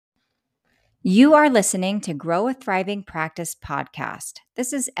You are listening to Grow a Thriving Practice podcast.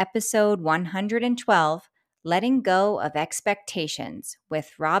 This is episode 112, Letting Go of Expectations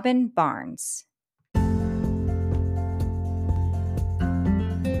with Robin Barnes.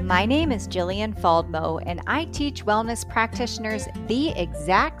 My name is Jillian Faldmo, and I teach wellness practitioners the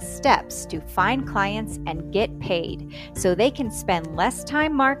exact steps to find clients and get paid so they can spend less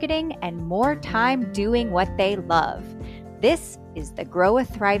time marketing and more time doing what they love. This is the Grow a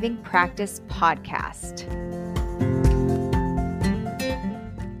Thriving Practice podcast.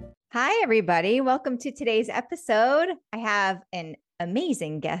 Hi, everybody. Welcome to today's episode. I have an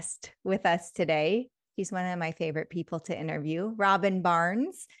amazing guest with us today. He's one of my favorite people to interview, Robin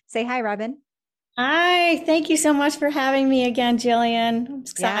Barnes. Say hi, Robin. Hi, thank you so much for having me again, Jillian. I'm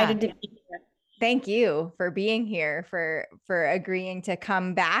excited to be here. Thank you for being here, for agreeing to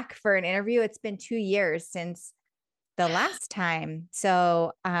come back for an interview. It's been 2 years since the last time.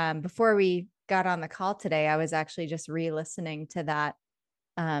 So before we got on the call today, I was actually just re-listening to that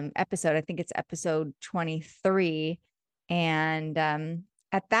episode. I think it's episode 23. And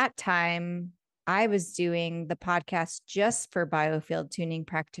at that time, I was doing the podcast just for biofield tuning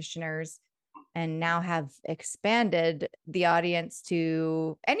practitioners and now have expanded the audience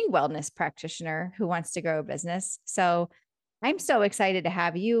to any wellness practitioner who wants to grow a business. So I'm so excited to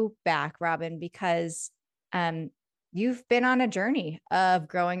have you back, Robin, because you've been on a journey of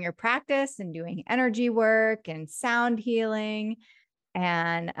growing your practice and doing energy work and sound healing.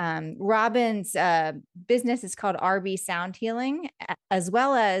 And Robin's business is called RB Sound Healing, as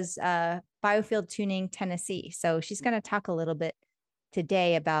well as Biofield Tuning Tennessee. So she's going to talk a little bit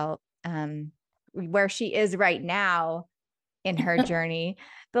today about where she is right now in her journey.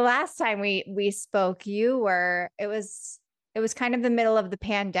 The last time we spoke, it was kind of the middle of the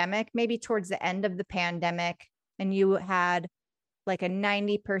pandemic, maybe towards the end of the pandemic, and you had like a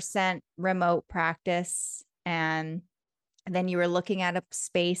 90% remote practice, and then you were looking at a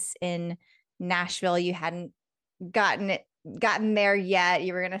space in Nashville. You hadn't gotten there yet.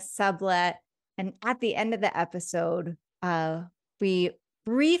 You were going to sublet. And at the end of the episode, we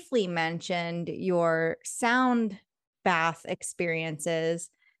briefly mentioned your sound bath experiences.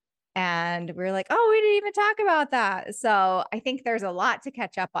 And we were like, oh, we didn't even talk about that. So I think there's a lot to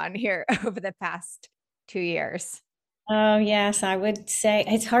catch up on here over the past 2 years. Oh, yes, I would say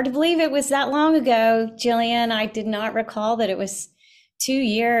it's hard to believe it was that long ago, Jillian. I did not recall that it was 2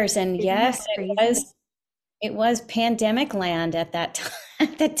 years. And yes, it was pandemic land at that time,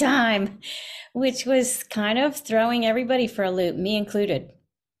 at the time, which was kind of throwing everybody for a loop, me included.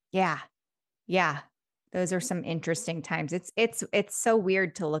 Yeah. Yeah. Those are some interesting times. It's so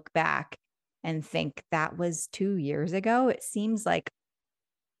weird to look back and think that was 2 years ago. It seems like,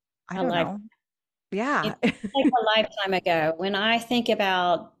 I don't know. Yeah. It's like a lifetime ago. When I think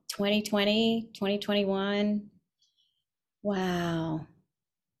about 2020, 2021, wow.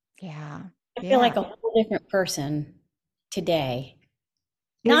 Yeah. I feel like a whole different person today.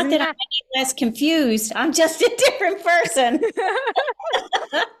 Not that I'm any less confused. I'm just a different person.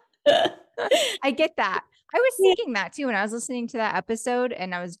 I get that. I was thinking that too when I was listening to that episode,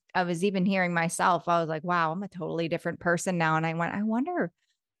 and I was even hearing myself. I was like, wow, I'm a totally different person now. And I went, I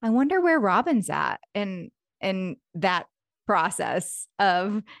wonder where Robin's at in that process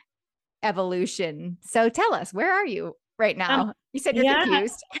of evolution. So tell us, where are you right now? You said you're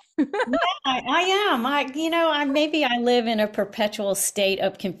confused. Yeah, I am. Maybe I live in a perpetual state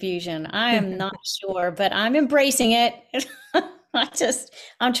of confusion. I am not sure, but I'm embracing it.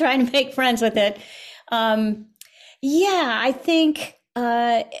 I'm trying to make friends with it. I think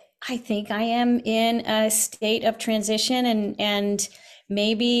I am in a state of transition, and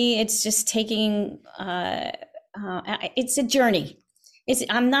maybe it's just taking. It's a journey.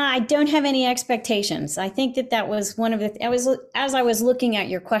 I don't have any expectations. I think that was one of as I was looking at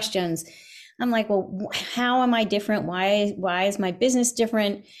your questions, I'm like, well, how am I different? Why is my business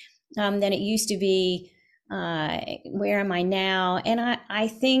different than it used to be? Where am I now? And I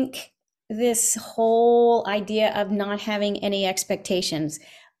think this whole idea of not having any expectations,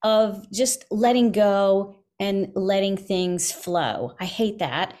 of just letting go and letting things flow. I hate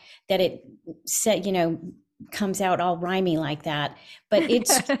that it said, comes out all rhymey like that, but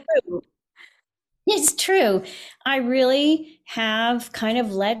it's true. It's true. I really have kind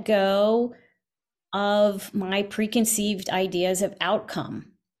of let go of my preconceived ideas of outcome,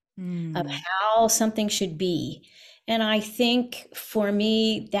 of how something should be. And I think for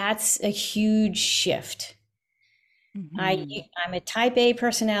me, that's a huge shift. I'm a type A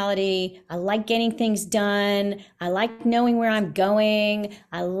personality. I like getting things done. I like knowing where I'm going.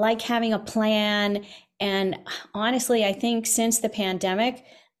 I like having a plan. And honestly, I think since the pandemic,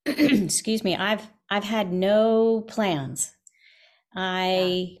 excuse me, I've had no plans. Yeah.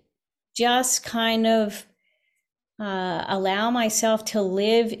 I just kind of allow myself to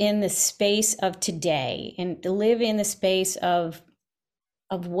live in the space of today and to live in the space of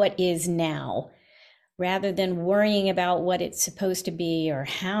what is now, rather than worrying about what it's supposed to be or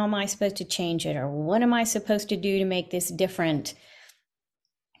how am I supposed to change it or what am I supposed to do to make this different.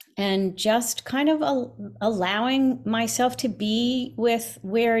 And just kind of allowing myself to be with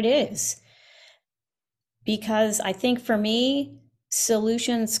where it is. Because I think for me,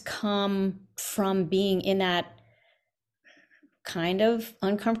 solutions come from being in that kind of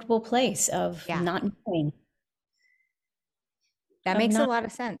uncomfortable place of Yeah. not knowing, That of makes a not. lot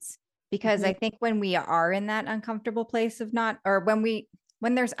of sense because I Mhm. think when we are in that uncomfortable place of not, or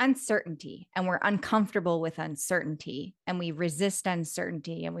when there's uncertainty and we're uncomfortable with uncertainty and we resist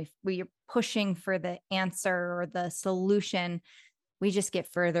uncertainty and we are pushing for the answer or the solution, we just get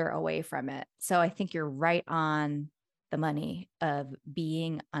further away from it. So I think you're right on the money of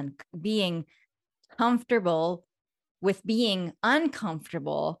being comfortable with being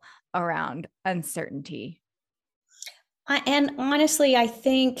uncomfortable around uncertainty. And honestly, I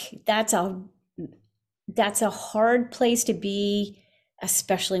think that's a hard place to be,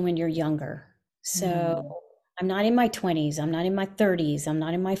 especially when you're younger. So Mm, I'm not in my 20s, I'm not in my 30s, I'm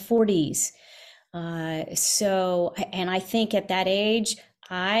not in my 40s. And I think at that age,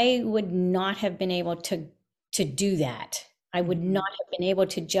 I would not have been able to do that. I would mhm. not have been able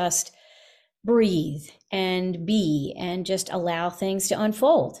to just breathe and be and just allow things to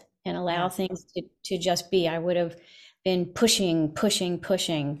unfold and allow Yeah. things to just be. I would have been pushing, pushing,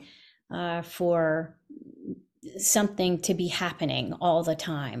 pushing for something to be happening all the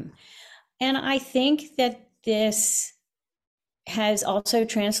time. And I think that this has also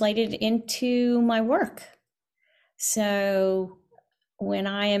translated into my work. So when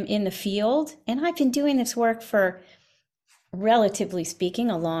I am in the field, and I've been doing this work for, relatively speaking,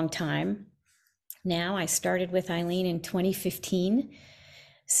 a long time now. I started with Eileen in 2015.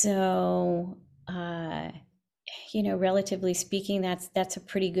 So, relatively speaking, that's a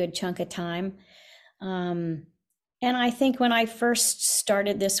pretty good chunk of time. Um, and I think when I first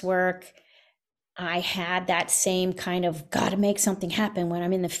started this work, I had that same kind of got to make something happen when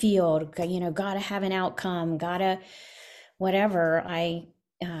I'm in the field, got to have an outcome, got to whatever I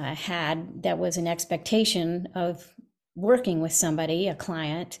had that was an expectation of working with somebody, a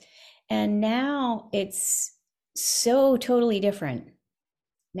client. And now it's so totally different.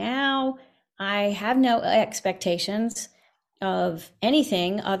 Now I have no expectations of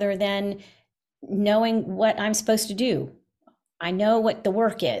anything other than knowing what I'm supposed to do. I know what the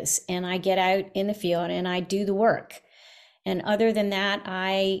work is, and I get out in the field and I do the work. And other than that,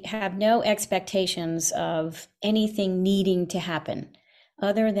 I have no expectations of anything needing to happen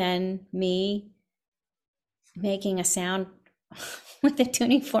other than me making a sound with a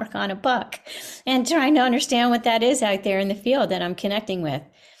tuning fork on a buck and trying to understand what that is out there in the field that I'm connecting with.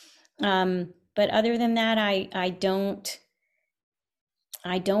 But other than that, I don't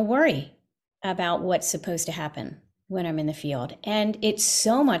worry about what's supposed to happen when I'm in the field. And it's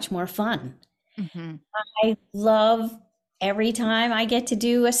so much more fun. Mhm. I love every time I get to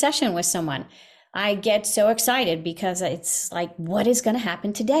do a session with someone. I get so excited because it's like, what is going to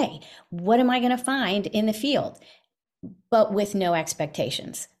happen today? What am I going to find in the field? But with no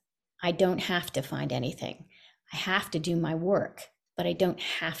expectations. I don't have to find anything. I have to do my work, but I don't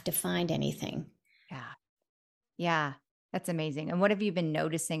have to find anything. Yeah. Yeah. That's amazing. And what have you been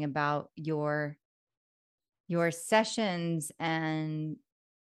noticing about your sessions and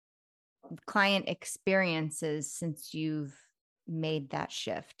client experiences since you've made that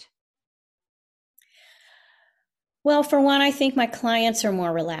shift? Well, for one, I think my clients are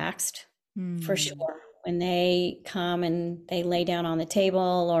more relaxed, for Hmm. sure. When they come and they lay down on the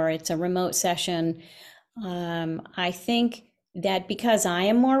table or it's a remote session, I think that because I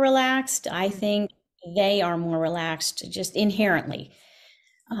am more relaxed, I think they are more relaxed just inherently.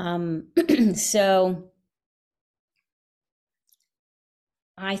 Um, so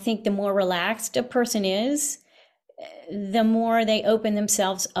I think the more relaxed a person is, the more they open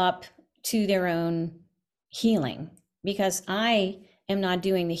themselves up to their own healing. Because I am not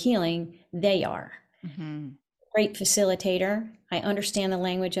doing the healing, they are. Hmm. Great facilitator. I understand the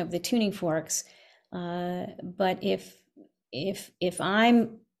language of the tuning forks. But if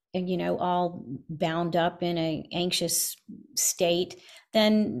I'm all bound up in an anxious state,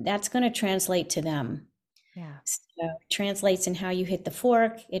 then that's going to translate to them. Yeah. So it translates in how you hit the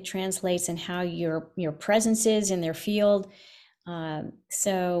fork. It translates in how your presence is in their field.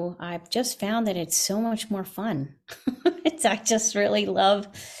 So I've just found that it's so much more fun. I just really love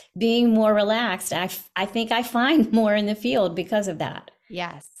being more relaxed. I think I find more in the field because of that.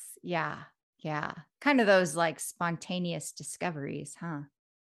 Yes. Yeah. Yeah. Kind of those like spontaneous discoveries, huh?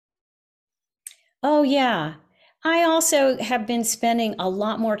 Oh, yeah. I also have been spending a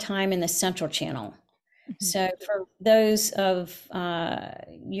lot more time in the Central Channel. Mhm. So, for those of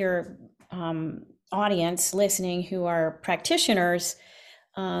your audience listening who are practitioners,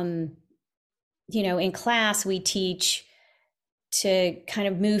 um, in class, we teach to kind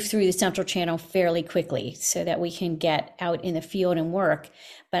of move through the Central Channel fairly quickly so that we can get out in the field and work.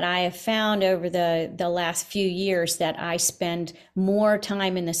 But I have found over the last few years that I spend more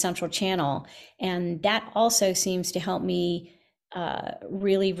time in the Central Channel, and that also seems to help me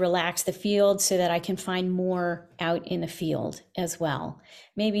really relax the field so that I can find more out in the field as well.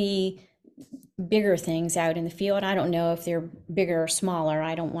 Maybe bigger things out in the field. I don't know if they're bigger or smaller.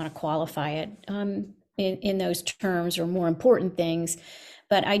 I don't want to qualify it in those terms, or more important things.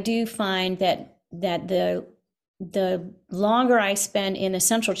 But I do find that the longer I spend in the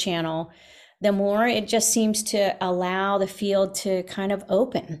Central Channel, the more it just seems to allow the field to kind of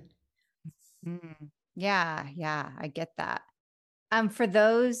open. Mm. Yeah, yeah, I get that. For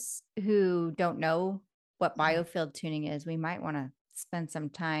those who don't know what biofield tuning is, we might want to spend some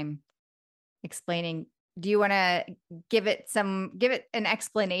time explaining. Do you want to give it an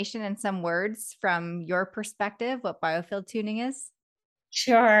explanation in some words from your perspective what biofield tuning is?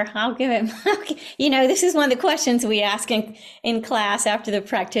 Sure, I'll give it. This is one of the questions we ask in class after the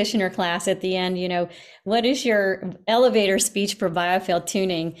practitioner class at the end. What is your elevator speech for biofield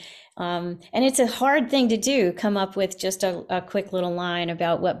tuning? And it's a hard thing to do, come up with just a quick little line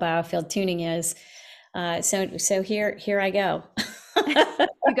about what biofield tuning is. So here I go.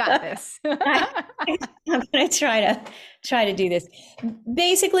 You got this. I, I'm going to try to do this.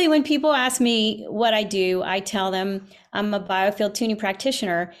 Basically, when people ask me what I do, I tell them I'm a biofield tuning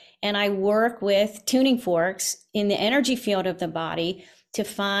practitioner, and I work with tuning forks in the energy field of the body to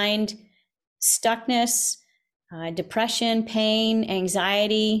find stuckness, depression, pain,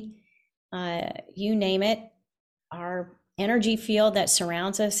 anxiety, you name it. Our energy field that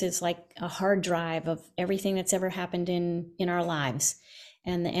surrounds us is like a hard drive of everything that's ever happened in our lives,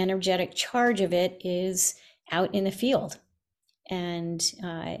 and the energetic charge of it is out in the field, and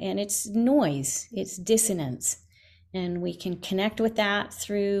it's noise, it's dissonance, and we can connect with that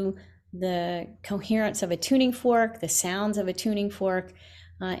through the coherence of a tuning fork, the sounds of a tuning fork,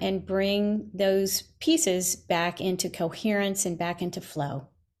 and bring those pieces back into coherence and back into flow,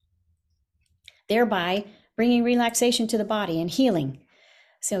 thereby bringing relaxation to the body and healing.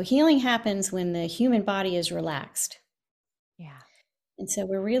 So healing happens when the human body is relaxed. Yeah. And so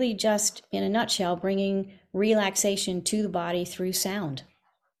we're really just, in a nutshell, bringing relaxation to the body through sound.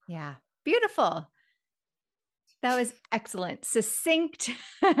 Yeah. Beautiful. That was excellent. Succinct.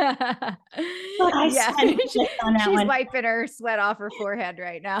 But I Yeah. spent on that She's one. wiping her sweat off her forehead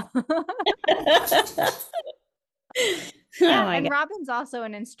right now. Oh Yeah, my and God. Robin's also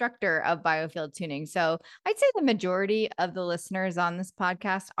an instructor of biofield tuning. So I'd say the majority of the listeners on this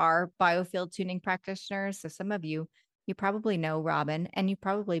podcast are biofield tuning practitioners. So some of you probably know Robin, and you've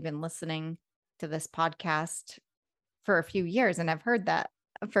probably been listening to this podcast for a few years and have heard that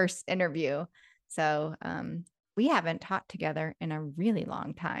first interview. So we haven't taught together in a really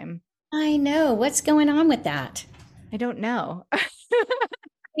long time. I know. What's going on with that? I don't know.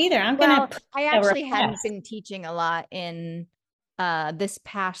 Either. I'm going to Well, put I a actually hadn't request. been teaching a lot in this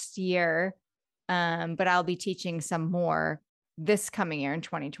past year, but I'll be teaching some more this coming year in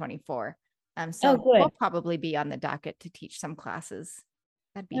 2024. Oh, So we'll good. probably be on the docket to teach some classes.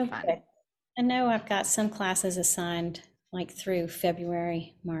 That'd be Oh, fun. good. I know I've got some classes assigned like through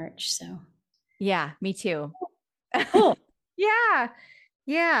February, March. So Yeah, me too. cool. Yeah.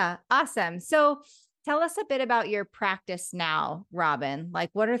 Yeah. Awesome. So tell us a bit about your practice now, Robin. Like,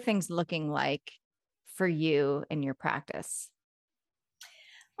 what are things looking like for you in your practice?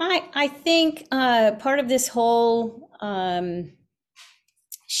 I think part of this whole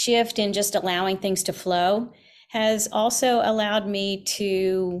shift in just allowing things to flow has also allowed me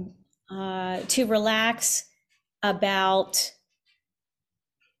to relax about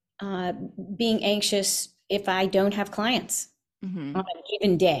uh, being anxious if I don't have clients Mm-hmm. on a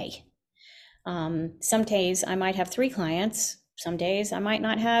given day. Some days I might have 3 clients. Some days I might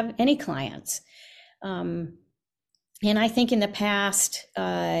not have any clients. Um, and I think in the past,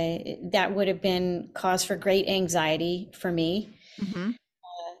 that would have been cause for great anxiety for me. Mm-hmm.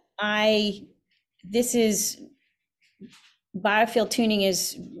 I, this is, biofield tuning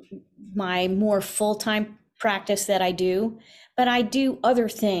is my more full-time practice that I do, but I do other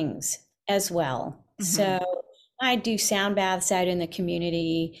things as well. Mhm. So I do sound baths out in the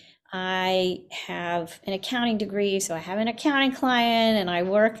community. I have an accounting degree, so I have an accounting client and I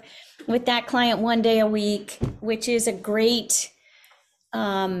work with that client 1 day a week, which is a great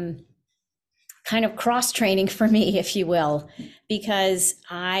kind of cross training for me, if you will, because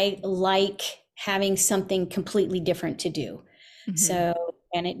I like having something completely different to do. Mhm. So,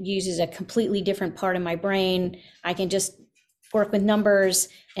 and it uses a completely different part of my brain. I can just work with numbers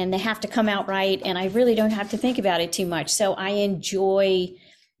and they have to come out right. And I really don't have to think about it too much. So I enjoy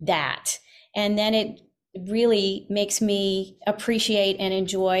that. And then it really makes me appreciate and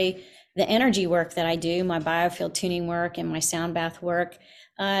enjoy the energy work that I do, my biofield tuning work and my sound bath work,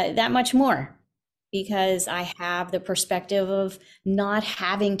 that much more, because I have the perspective of not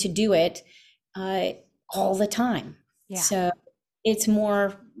having to do it all the time. Yeah. So it's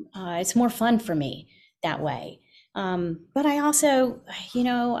more fun for me that way. But I also,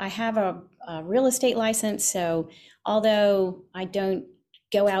 I have a real estate license. So although I don't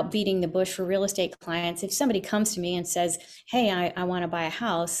go out beating the bush for real estate clients, if somebody comes to me and says, hey, I want to buy a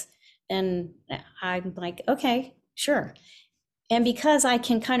house, then I'm like, okay, sure. And because I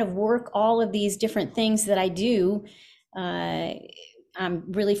can kind of work all of these different things that I do, I'm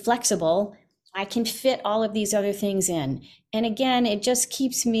really flexible. I can fit all of these other things in. And again, it just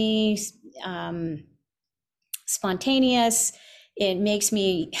keeps me spontaneous.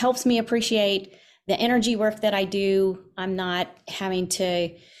 Helps me appreciate the energy work that I do. I'm not having to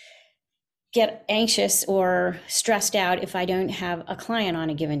get anxious or stressed out if I don't have a client on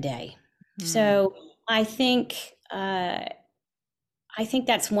a given day. So I think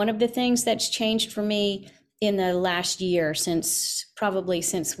that's one of the things that's changed for me in the last year, since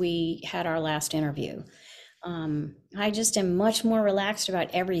we had our last interview. I just am much more relaxed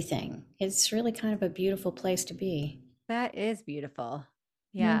about everything. It's really kind of a beautiful place to be. That is beautiful.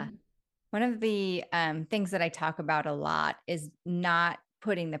 Yeah. Mhm. One of the things that I talk about a lot is not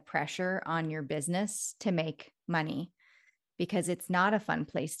putting the pressure on your business to make money, because it's not a fun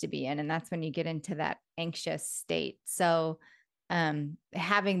place to be in. And that's when you get into that anxious state. So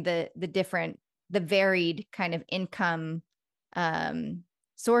having the varied kind of income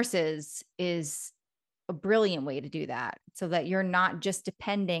sources is a brilliant way to do that, so that you're not just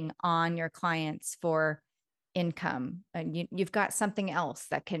depending on your clients for income, and you've got something else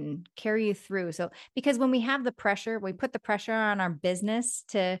that can carry you through. So, because when we have the pressure, we put the pressure on our business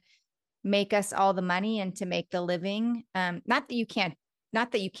to make us all the money and to make the living. Not that you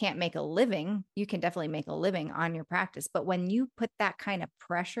can't make a living, you can definitely make a living on your practice. But when you put that kind of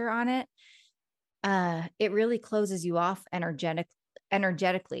pressure on it, it really closes you off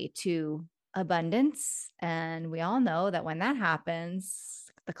energetically to abundance. And we all know that when that happens,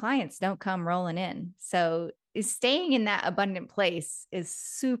 the clients don't come rolling in. So staying in that abundant place is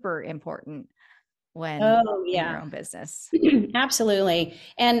super important when Oh, in your yeah. own business. Absolutely.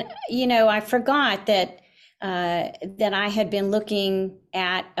 And, I forgot that I had been looking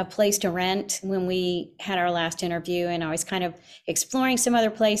at a place to rent when we had our last interview, and I was kind of exploring some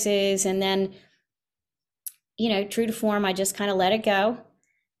other places. And then, true to form, I just kind of let it go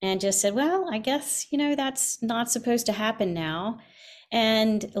and just said, well, I guess, that's not supposed to happen now.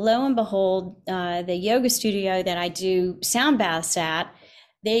 And lo and behold, the yoga studio that I do sound baths at,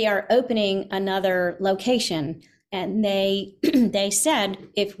 they are opening another location. And they they said,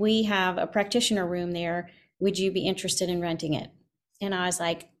 if we have a practitioner room there, would you be interested in renting it? And I was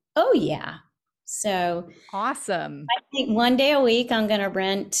like, oh yeah. So Awesome. I think 1 day a week I'm going to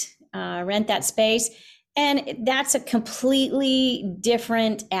rent that space. And that's a completely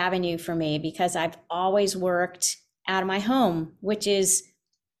different avenue for me, because I've always worked out of my home, which is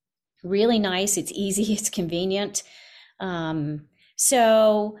really nice. It's easy, it's convenient.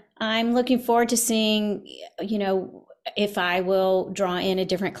 So I'm looking forward to seeing, if I will draw in a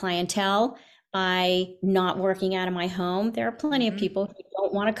different clientele by not working out of my home. There are plenty of people who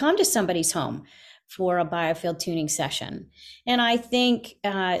don't want to come to somebody's home for a biofield tuning session. And I think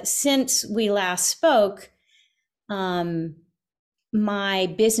since we last spoke, my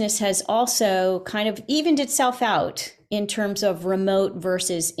business has also kind of evened itself out in terms of remote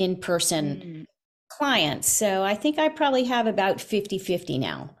versus in-person clients. So I think I probably have about 50-50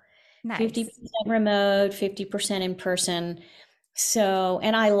 now. Nice. 50% remote, 50% in person. So,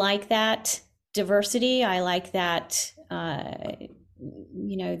 and I like that diversity. I like that, I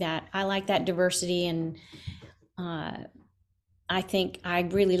like that diversity. And I think I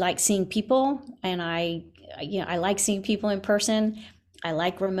really like seeing people, and I like seeing people in person. I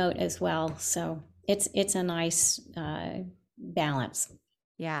like remote as well. So it's a nice balance.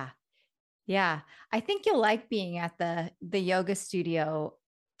 Yeah. Yeah. I think you'll like being at the yoga studio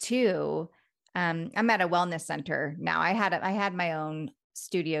too. I'm at a wellness center now. I had my own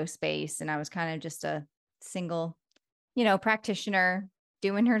studio space and I was kind of just a single, practitioner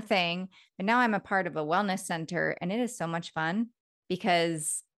doing her thing. But now I'm a part of a wellness center and it is so much fun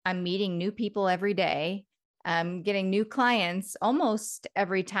because I'm meeting new people every day. I'm getting new clients almost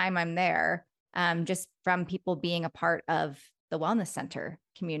every time I'm there, just from people being a part of the wellness center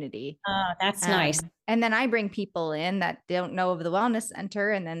community. Oh, that's nice. And then I bring people in that don't know of the wellness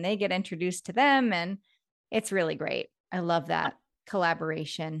center and then they get introduced to them. And it's really great. I love that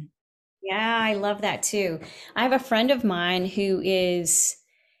collaboration. Yeah, I love that too. I have a friend of mine who is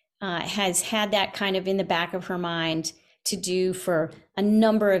has had that kind of in the back of her mind to do for a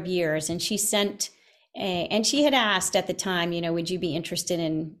number of years, and and she had asked at the time, would you be interested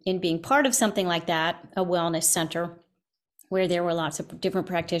in being part of something like that, a wellness center where there were lots of different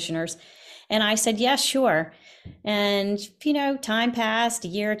practitioners, and I said yes, sure. And, time passed, a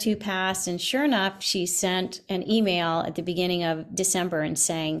year or two passed, and sure enough, she sent an email at the beginning of December and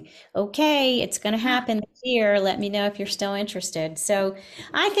saying, okay, it's going to happen this year. Let me know if you're still interested. So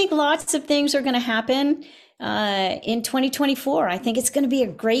I think lots of things are going to happen in 2024. I think it's going to be a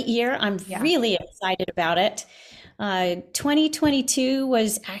great year. I'm really excited about it. 2022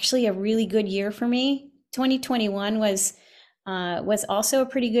 was actually a really good year for me. 2021 was also a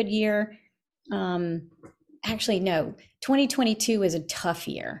pretty good year. Actually, no, 2022 was a tough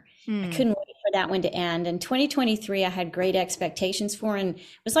year. I couldn't wait for that one to end. And 2023, I had great expectations for, and it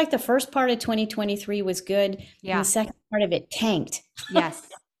was like the first part of 2023 was good. Yeah. And the second part of it tanked. Yes.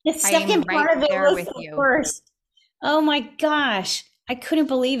 The second part of it was the worst. Oh my gosh. I couldn't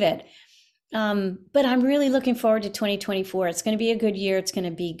believe it. But I'm really looking forward to 2024. It's going to be a good year. It's going to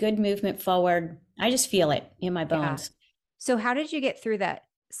be good movement forward. I just feel it in my bones. Yeah. So how did you get through that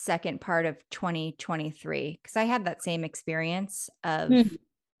second part of 2023? Because I had that same experience of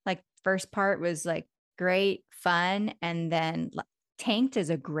like first part was like great fun, and then tanked is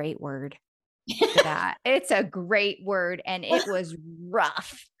a great word for that. It's a great word, and it was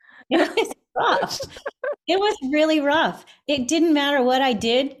rough. It was rough. It was really rough. It didn't matter what I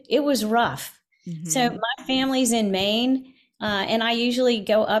did. It was rough. So my family's in Maine, and I usually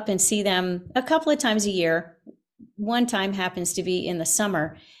go up and see them a couple of times a year. One time happens to be in the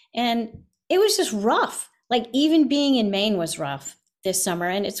summer, and it was just rough. Like even being in Maine was rough this summer,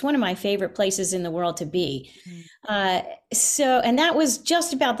 and it's one of my favorite places in the world to be. And that was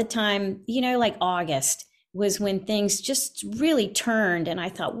just about the time, like August was when things just really turned, and I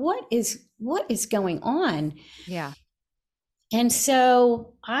thought, what is going on? Yeah. And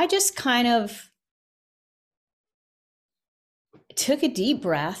so I just kind of took a deep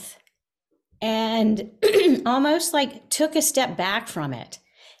breath and almost like took a step back from it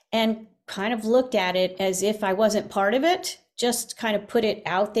and kind of looked at it as if I wasn't part of it, just kind of put it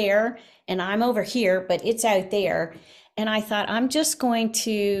out there, and I'm over here, but it's out there. And I thought, I'm just going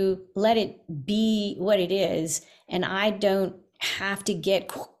to let it be what it is, and I don't have to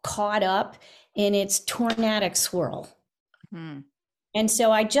get caught up in its tornadic swirl. And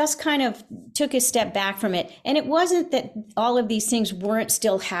so I just kind of took a step back from it. And it wasn't that all of these things weren't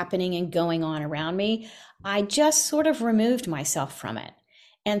still happening and going on around me. I just sort of removed myself from it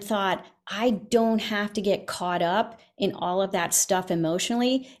and thought, I don't have to get caught up in all of that stuff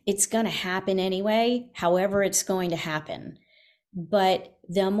emotionally. It's going to happen anyway, however it's going to happen. But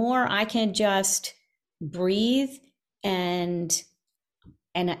the more I can just breathe and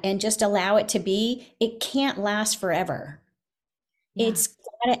just allow it to be, it can't last forever. Yeah. It's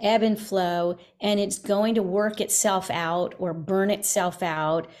got to ebb and flow, and it's going to work itself out or burn itself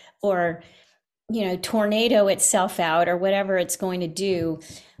out or, tornado itself out or whatever it's going to do.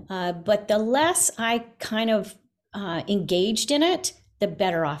 But the less I kind of engaged in it, the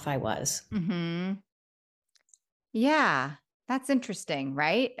better off I was. Yeah, that's interesting,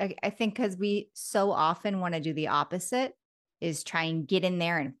 right? I think because we so often want to do the opposite, is try and get in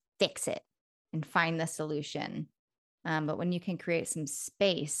there and fix it and find the solution. But when you can create some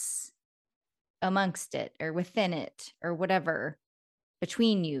space amongst it or within it or whatever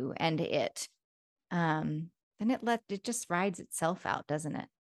between you and it, then it just rides itself out, doesn't it?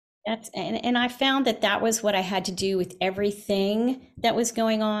 And I found that was what I had to do with everything that was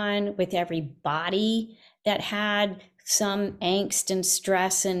going on, with every body that had some angst and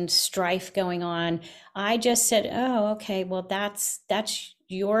stress and strife going on. I just said, oh, okay, well, that's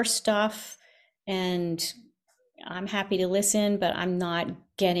your stuff, and I'm happy to listen, but I'm not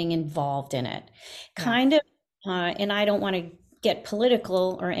getting involved in it. Yeah. Kind of, and I don't want to get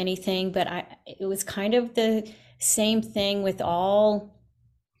political or anything, but it was kind of the same thing with all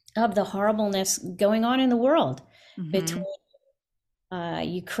of the horribleness going on in the world Mm-hmm. between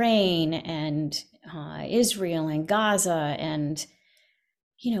Ukraine and Israel and Gaza and,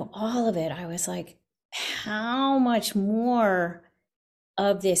 all of it. I was like, how much more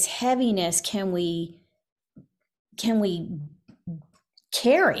of this heaviness can we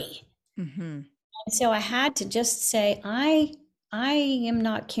carry? Mm-hmm. And so I had to just say, I am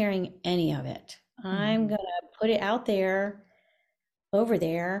not carrying any of it. I'm Mm-hmm. gonna put it out there, over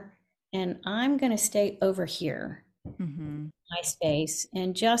there, and I'm gonna stay over here, Mm-hmm. my space,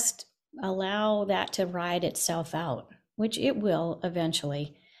 and just allow that to ride itself out, which it will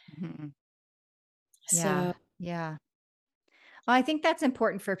eventually. Mm-hmm. Yeah. So Yeah. Well, I think that's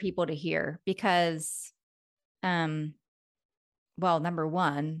important for people to hear because, um, well, number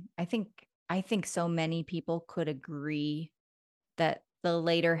one, I think so many people could agree that the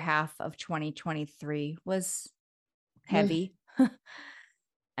later half of 2023 was mm, heavy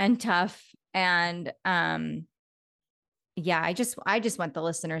and tough. And yeah, I just want the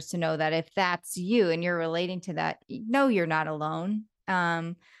listeners to know that if that's you and you're relating to that, no, you're not alone.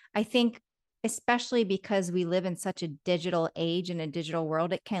 I think especially because we live in such a digital age and a digital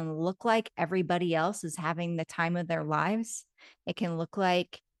world, it can look like everybody else is having the time of their lives. It can look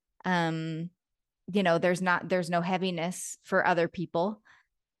like um, there's no heaviness for other people.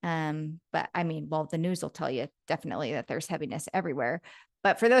 But I mean, well, the news will tell you definitely that there's heaviness everywhere.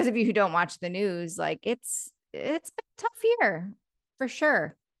 But for those of you who don't watch the news, like it's been a tough year for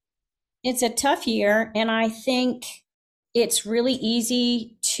sure. it's a tough year, and I think it's really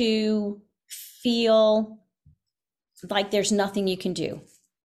easy to feel like there's nothing you can do.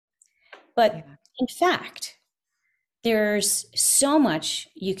 But Yeah. in fact, there's so much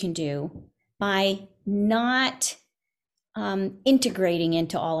you can do by not integrating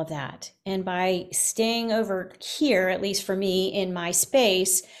into all of that. And by staying over here, at least for me in my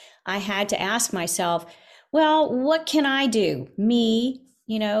space, I had to ask myself, well, what can I do? Me,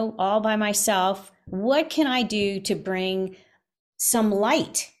 all by myself. What can I do to bring some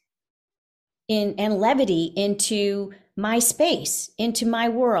light in and levity into my space, into my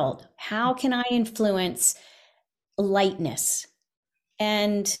world? How can I influence lightness?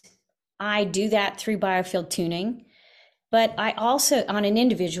 And I do that through biofield tuning, but I also, on an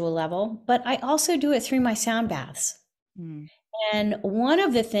individual level, but I also do it through my sound baths. Mm. And one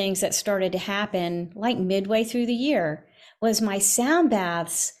of the things that started to happen like midway through the year was my sound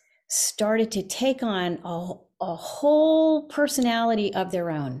baths started to take on a whole personality of their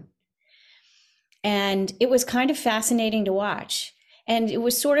own. And it was kind of fascinating to watch. And it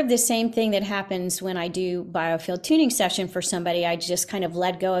was sort of the same thing that happens when I do biofield tuning session for somebody. I just kind of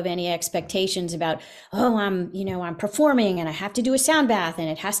let go of any expectations about, oh, I'm performing and I have to do a sound bath and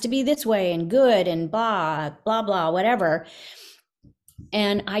it has to be this way and good and blah, blah, blah, whatever.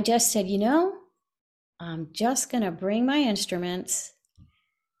 And I just said, I'm just going to bring my instruments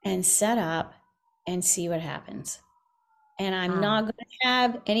and set up and see what happens. And I'm Wow. not going to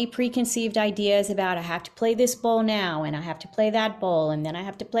have any preconceived ideas about I have to play this bowl now and I have to play that bowl and then I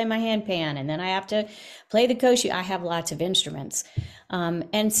have to play my handpan and then I have to play the koshi. I have lots of instruments,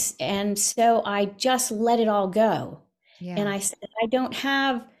 and so I just let it all go. And Yeah. I said I don't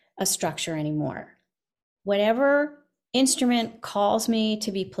have a structure anymore. Whatever instrument calls me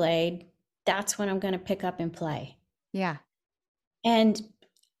to be played, that's when I'm going to pick up and play. Yeah. And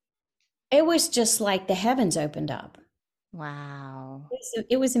it was just like the heavens opened up. Wow.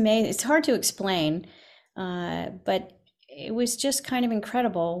 It was amazing. It's hard to explain, but it was just kind of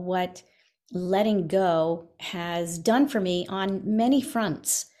incredible what letting go has done for me on many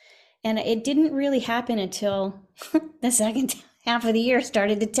fronts. And it didn't really happen until the second half of the year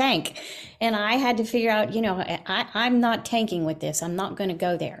started to tank. And I had to figure out, I'm not tanking with this. I'm not going to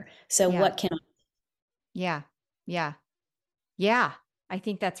go there. So Yeah. what can I? Yeah. Yeah. Yeah. I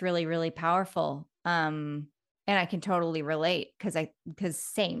think that's really, really powerful. And I can totally relate because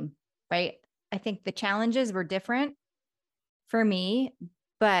same, right? I think the challenges were different for me,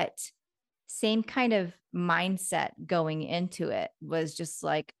 but same kind of mindset going into it was just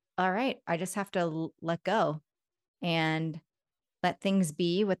like, all right, I just have to let go and let things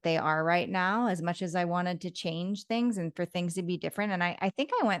be what they are right now, as much as I wanted to change things and for things to be different. And I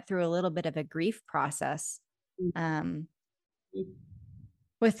think I went through a little bit of a grief process um,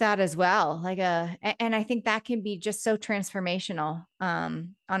 with that as well. And I think that can be just so transformational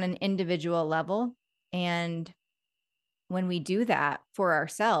on an individual level. And when we do that for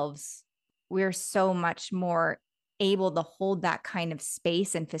ourselves, we're so much more able to hold that kind of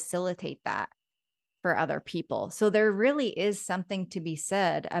space and facilitate that for other people. So there really is something to be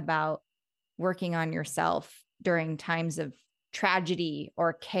said about working on yourself during times of tragedy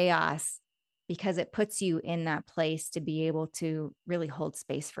or chaos, because it puts you in that place to be able to really hold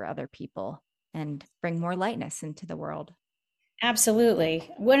space for other people and bring more lightness into the world. Absolutely.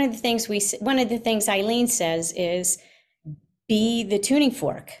 One of the things Eileen says is be the tuning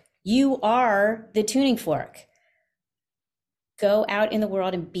fork. You are the tuning fork. Go out in the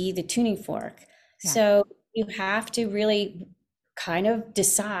world and be the tuning fork. Yeah. So you have to really kind of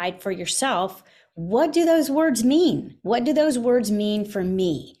decide for yourself, what do those words mean? What do those words mean for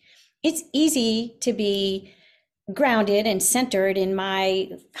me? It's easy to be grounded and centered in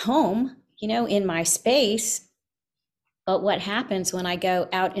my home, in my space. But what happens when I go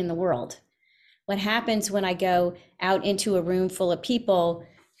out in the world? What happens when I go out into a room full of people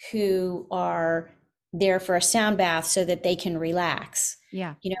who are there for a sound bath so that they can relax?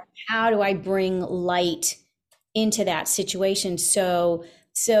 Yeah. How do I bring light into that situation? So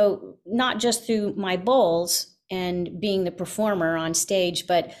not just through my bowls and being the performer on stage,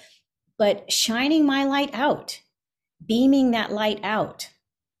 but shining my light out, beaming that light out,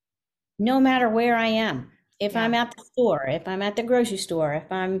 no matter where I am. If I'm at the store, if I'm at the grocery store,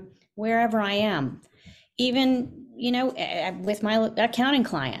 if I'm wherever I am, even, with my accounting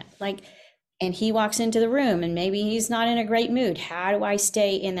client, and he walks into the room and maybe he's not in a great mood. How do I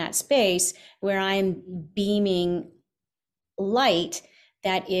stay in that space where I'm beaming light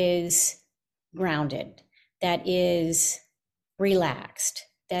that is grounded, that is relaxed,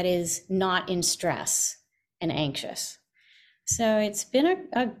 that is not in stress and anxious? So it's been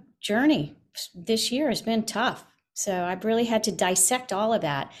a journey. This year has been tough. So I've really had to dissect all of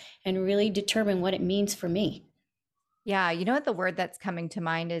that and really determine what it means for me. Yeah. You know what the word that's coming to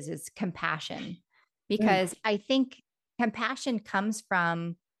mind is compassion, Mm. because I think compassion comes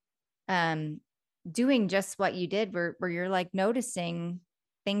from doing just what you did, where you're like noticing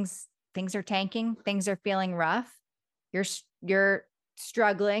things are tanking, things are feeling rough. You're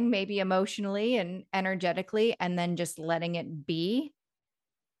struggling maybe emotionally and energetically, and then just letting it be.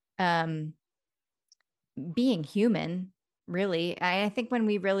 Um, being human, really. I think when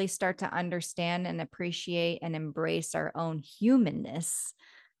we really start to understand and appreciate and embrace our own humanness,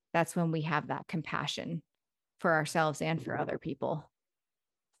 that's when we have that compassion for ourselves and for other people.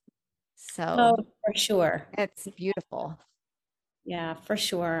 Oh, So for sure. it's beautiful. Yeah, for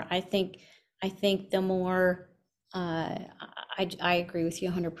sure. I think the more I agree with you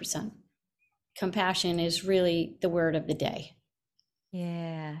 100%. Compassion is really the word of the day.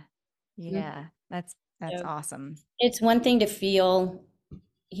 Yeah. Mhm. Yeah. That's So awesome. it's one thing to feel,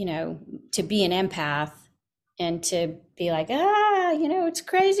 to be an empath and to be like, it's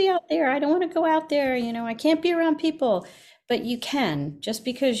crazy out there. I don't want to go out there. I can't be around people. But you can. Just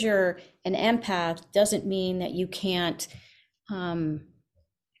because you're an empath doesn't mean that you can't. Um,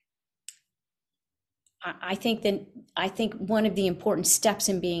 I think one of the important steps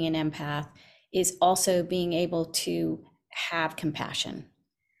in being an empath is also being able to have compassion.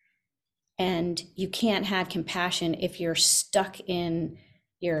 And you can't have compassion if you're stuck in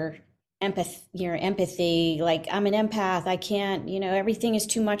your empathy, like I'm an empath, I can't, everything is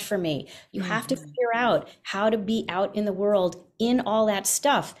too much for me. You have to Mhm. figure out how to be out in the world in all that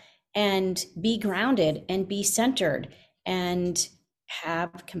stuff and be grounded and be centered and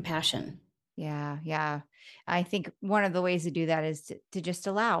have compassion. Yeah, yeah. I think one of the ways to do that is to just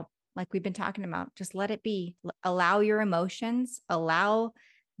allow, like we've been talking about, just let it be. Allow your emotions, allow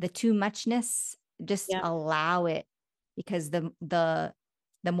the too muchness, just Yeah. allow it, because the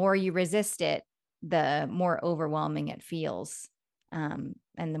more you resist it, the more overwhelming it feels, and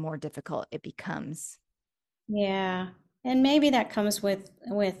the more difficult it becomes. Yeah. And maybe that comes with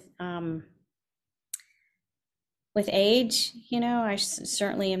age.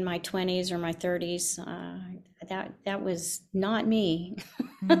 Certainly in my 20s or my 30s, that was not me.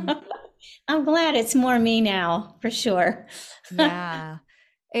 Mm, I'm glad it's more me now, for sure. yeah.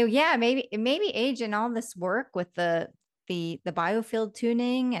 Oh, yeah, maybe age and all this work with the biofield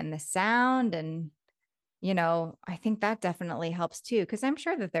tuning and the sound, and I think that definitely helps too, because I'm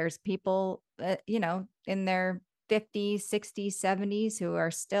sure that there's people in their 50s, 60s, 70s who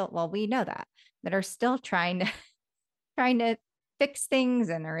are still, well, we know that are still trying to trying to fix things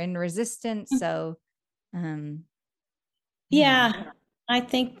and are in resistance. So um yeah. Yeah, I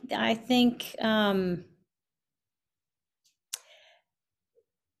think I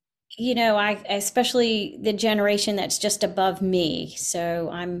especially the generation that's just above me. So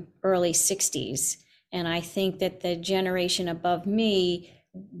I'm early 60s, and I think that the generation above me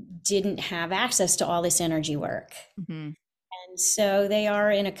didn't have access to all this energy work. Mhm. And so they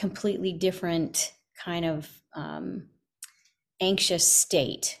are in a completely different kind of anxious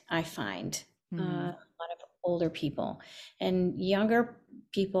state, I find. A Mhm. older people, and younger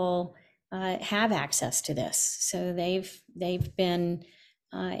people have access to this. So they've been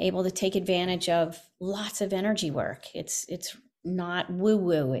able to take advantage of lots of energy work. It's not woo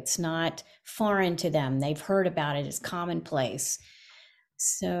woo. It's not foreign to them. They've heard about it. It's commonplace.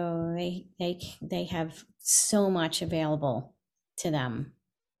 So they have so much available to them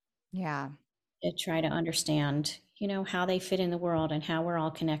Yeah. to try to understand, how they fit in the world and how we're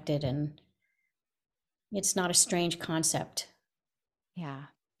all connected. And it's not a strange concept. Yeah.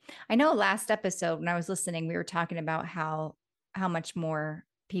 I know last episode when I was listening, we were talking about how much more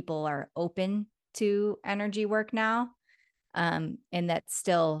people are open to energy work now. And that's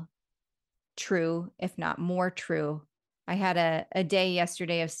still true, if not more true. I had a day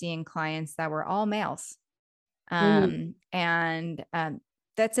yesterday of seeing clients that were all males. Mhm. And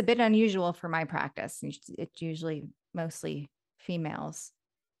that's a bit unusual for my practice. It's usually mostly females.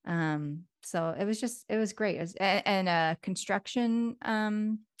 So it was great. It was, and a construction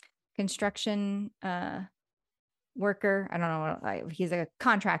worker. I don't know. He's a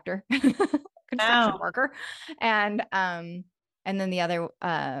contractor, construction Wow. worker. And then the other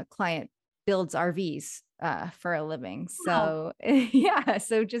client builds RVs for a living. Wow. So yeah,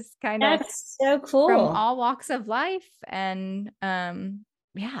 so just kind of That's so from cool. all walks of life. And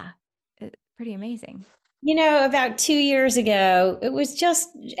yeah, pretty amazing. About 2 years ago, it was just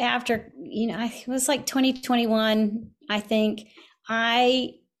after, it was like 2021, I think.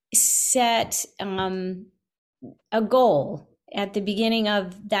 I set a goal at the beginning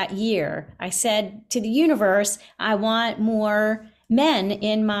of that year. I said to the universe, I want more men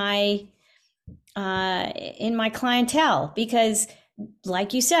in my clientele, because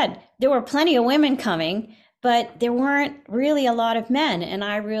like you said, there were plenty of women coming, but there weren't really a lot of men. And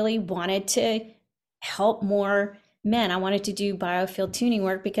I really wanted to help more men. I wanted to do biofield tuning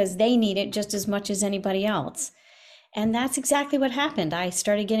work because they need it just as much as anybody else. And that's exactly what happened. I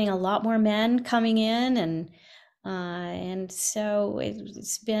started getting a lot more men coming in, and so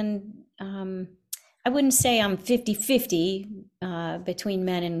it's been, I wouldn't say I'm 50-50 between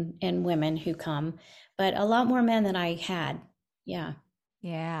men and women who come, but a lot more men than I had. Yeah.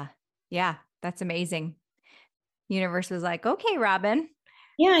 Yeah. Yeah. That's amazing. Universe was like, okay, Robin,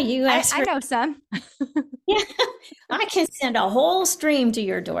 Yeah, you asked I for, know some. yeah, I can send a whole stream to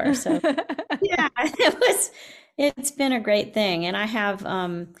your door. So yeah, it's been a great thing. And I have,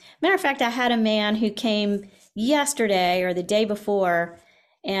 matter of fact, I had a man who came yesterday or the day before,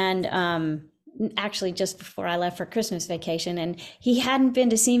 and actually just before I left for Christmas vacation, and he hadn't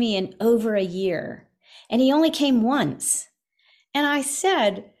been to see me in over a year. And he only came once. And I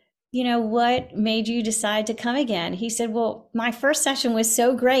said, what made you decide to come again? He said, well, my first session was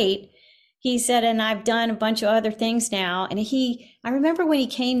so great. He said, and I've done a bunch of other things now. And I remember when he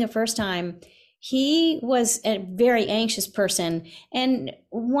came the first time, he was a very anxious person, and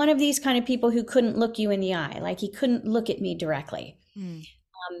one of these kind of people who couldn't look you in the eye, like he couldn't look at me directly. Mm.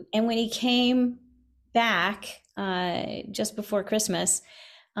 And when he came back just before Christmas,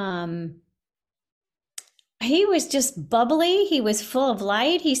 he was just bubbly. He was full of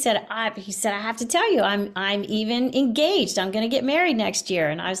light. He said, I have to tell you, I'm even engaged. I'm going to get married next year.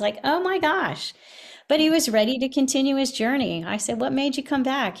 And I was like, oh my gosh. But he was ready to continue his journey. I said, what made you come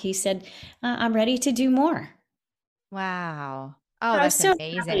back? He said, I'm ready to do more. Wow. Oh, I was that's so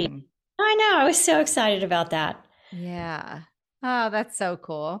happy. amazing. I know. I was so excited about that. Yeah. Oh, that's so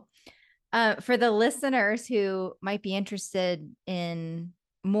cool. For the listeners who might be interested in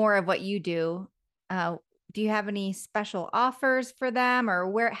more of what you uh, do you have any special offers for them,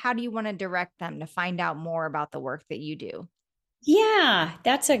 or how do you want to direct them to find out more about the work that you do? Yeah,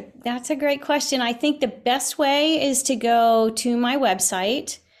 that's a great question. I think the best way is to go to my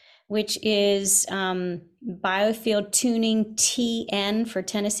website, which is Biofield Tuning TN for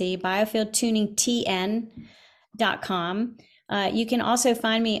Tennessee, biofieldtuningtn.com. You can also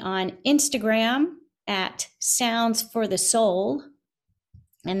find me on Instagram at Sounds for the Soul,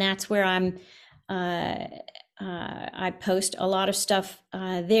 and that's where I post a lot of stuff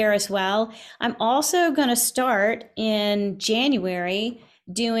there as well. I'm also going to start in January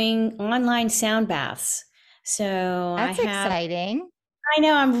doing online sound baths. So That's exciting. I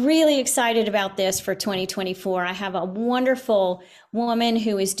know I'm really excited about this for 2024. I have a wonderful woman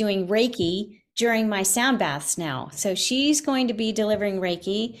who is doing Reiki during my sound baths now. So she's going to be delivering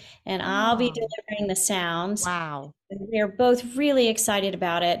Reiki, and I'll be Oh, delivering the sounds. wow. We're both really excited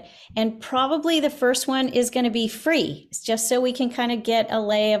about it. And probably the first one is going to be free, it's just so we can kind of get a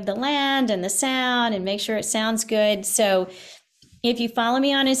lay of the land and the sound and make sure it sounds good. So if you follow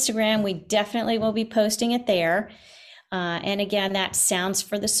me on Instagram, we definitely will be posting it there. And again, that Sounds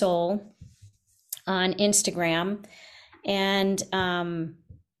for the Soul. on Instagram. And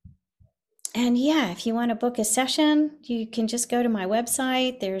yeah, if you want to book a session, you can just go to my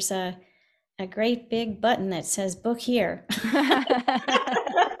website. There's a great big button that says book here.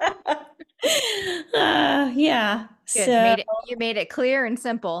 Yeah. Good. So You made it clear and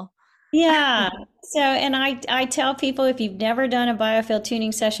simple. yeah. So, and I tell people, if you've never done a biofield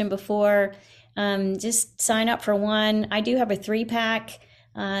tuning session before, just sign up for one. I do have a 3-pack,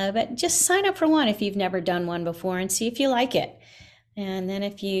 but just sign up for one if you've never done one before and see if you like it. And then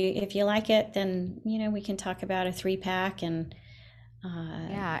if you like it, then, we can talk about a 3-pack and,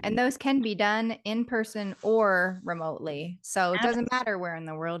 yeah. And those can be done in person or remotely. So it doesn't matter where in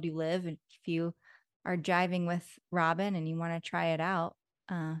the world you live. If you are jiving with Robin and you want to try it out,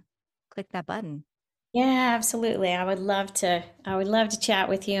 click that button. Yeah, absolutely. I would love to chat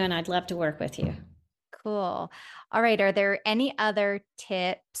with you, and I'd love to work with you. Cool. All right. Are there any other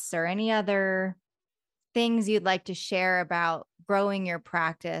tips or any other things you'd like to share about growing your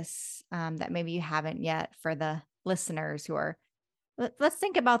practice that maybe you haven't yet for the listeners who are, let's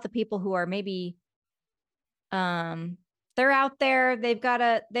think about the people who are maybe, they're out there, they've got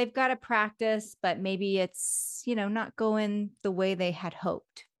a practice, but maybe it's, not going the way they had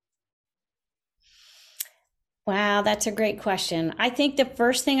hoped. Wow, that's a great question. I think the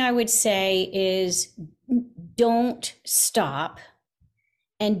first thing I would say is don't stop,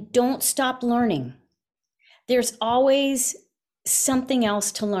 and don't stop learning. There's always something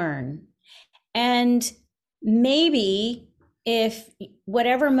else to learn. And maybe if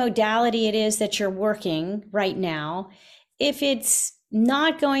whatever modality it is that you're working right now, if it's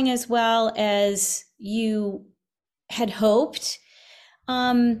not going as well as you had hoped,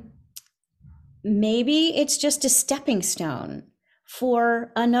 maybe it's just a stepping stone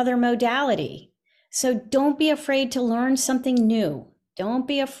for another modality. So don't be afraid to learn something new. Don't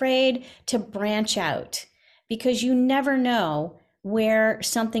be afraid to branch out, because you never know where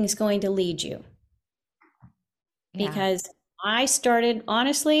something's going to lead you. Yeah. Because I started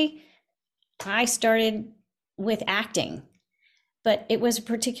with acting, but it was a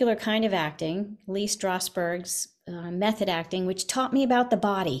particular kind of acting, Lee Strasberg's method acting, which taught me about the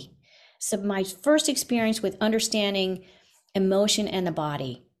body. So my first experience with understanding emotion and the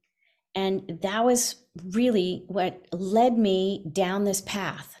body. And that was really what led me down this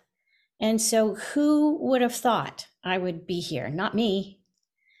path. And so who would have thought I would be here? Not me.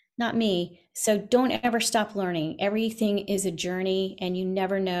 So don't ever stop learning. Everything is a journey, and you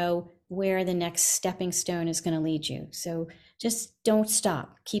never know where the next stepping stone is going to lead you. So just don't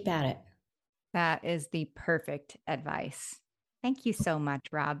stop. Keep at it. That is the perfect advice. Thank you so much,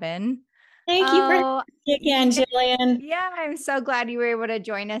 Robin. Thank you for having me again, Jillian. Yeah, I'm so glad you were able to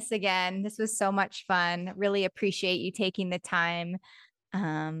join us again. This was so much fun. Really appreciate you taking the time.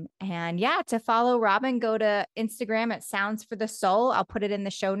 And yeah, to follow Robin, go to Instagram at Sounds for the Soul. I'll put it in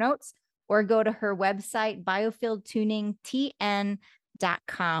the show notes, or go to her website,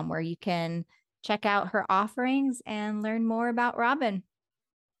 biofieldtuningtn.com, where you can check out her offerings and learn more about Robin.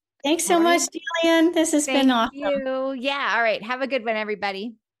 Thanks so much, Jillian. This has been awesome. Thank you. Yeah. All right. Have a good one,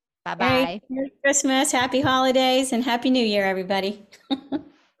 everybody. Bye-bye. Merry Christmas, happy holidays, and Happy New Year, everybody.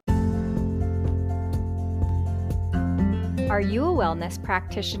 Are you a wellness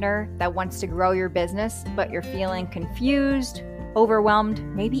practitioner that wants to grow your business, but you're feeling confused, overwhelmed,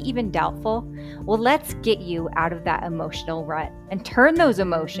 maybe even doubtful? Well, let's get you out of that emotional rut and turn those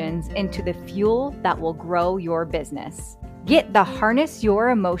emotions into the fuel that will grow your business. Get the Harness Your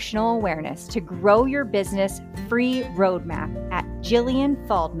Emotional Awareness to Grow Your Business free roadmap at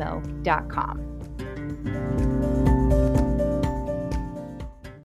JillianFaldmo.com.